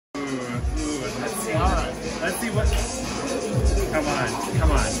Let's see what. Come on,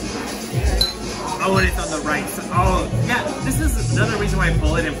 come on. Oh, and it's on the right. So, oh, yeah. This is another reason why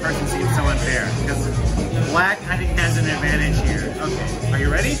bullet in person seems so unfair, because black, I think, has an advantage here. Okay, are you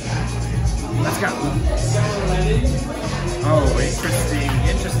ready? Let's go. Oh, interesting,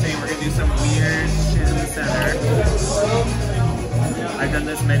 interesting. We're gonna do some weird shit in the center. I've done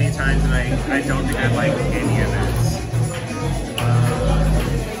this many times, and I don't think I like any of this.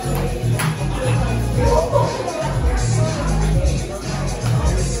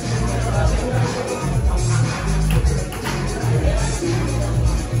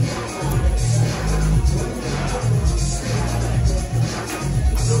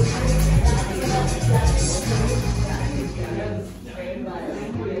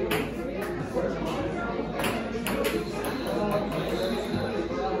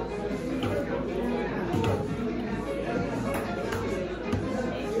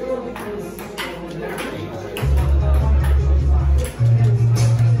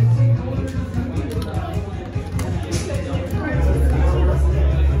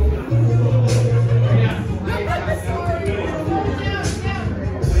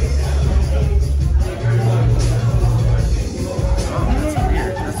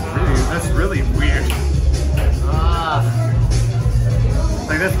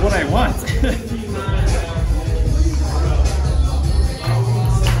 That's what I want.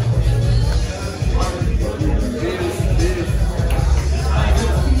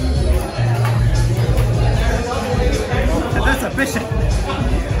 That's efficient.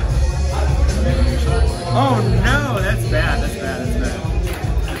 Oh no, that's bad. That's bad. That's bad.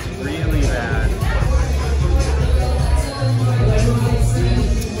 That's really bad.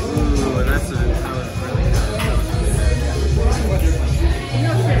 Ooh, that's a.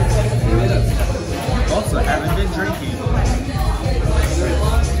 Also, haven't been drinking.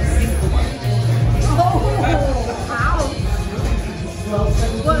 Oh, wow.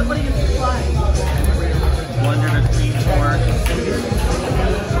 What do you like? Wondered a clean pork.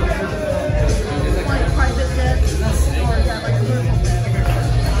 Like private bits? Or is that like commercial bits?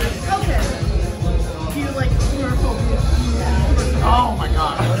 Okay. Do you like commercial bits? Oh my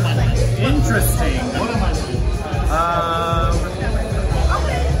god. Interesting. What am I doing?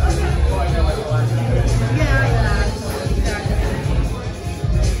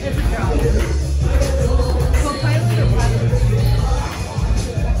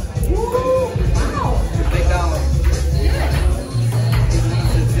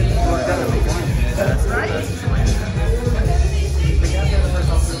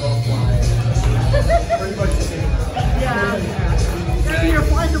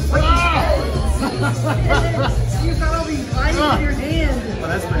 You got all these lines in your hand. Well,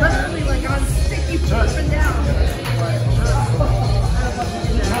 that's pretty Literally, like on sticky up and down.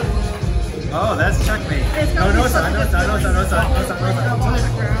 Oh, that's checkmate. No, no, it's not.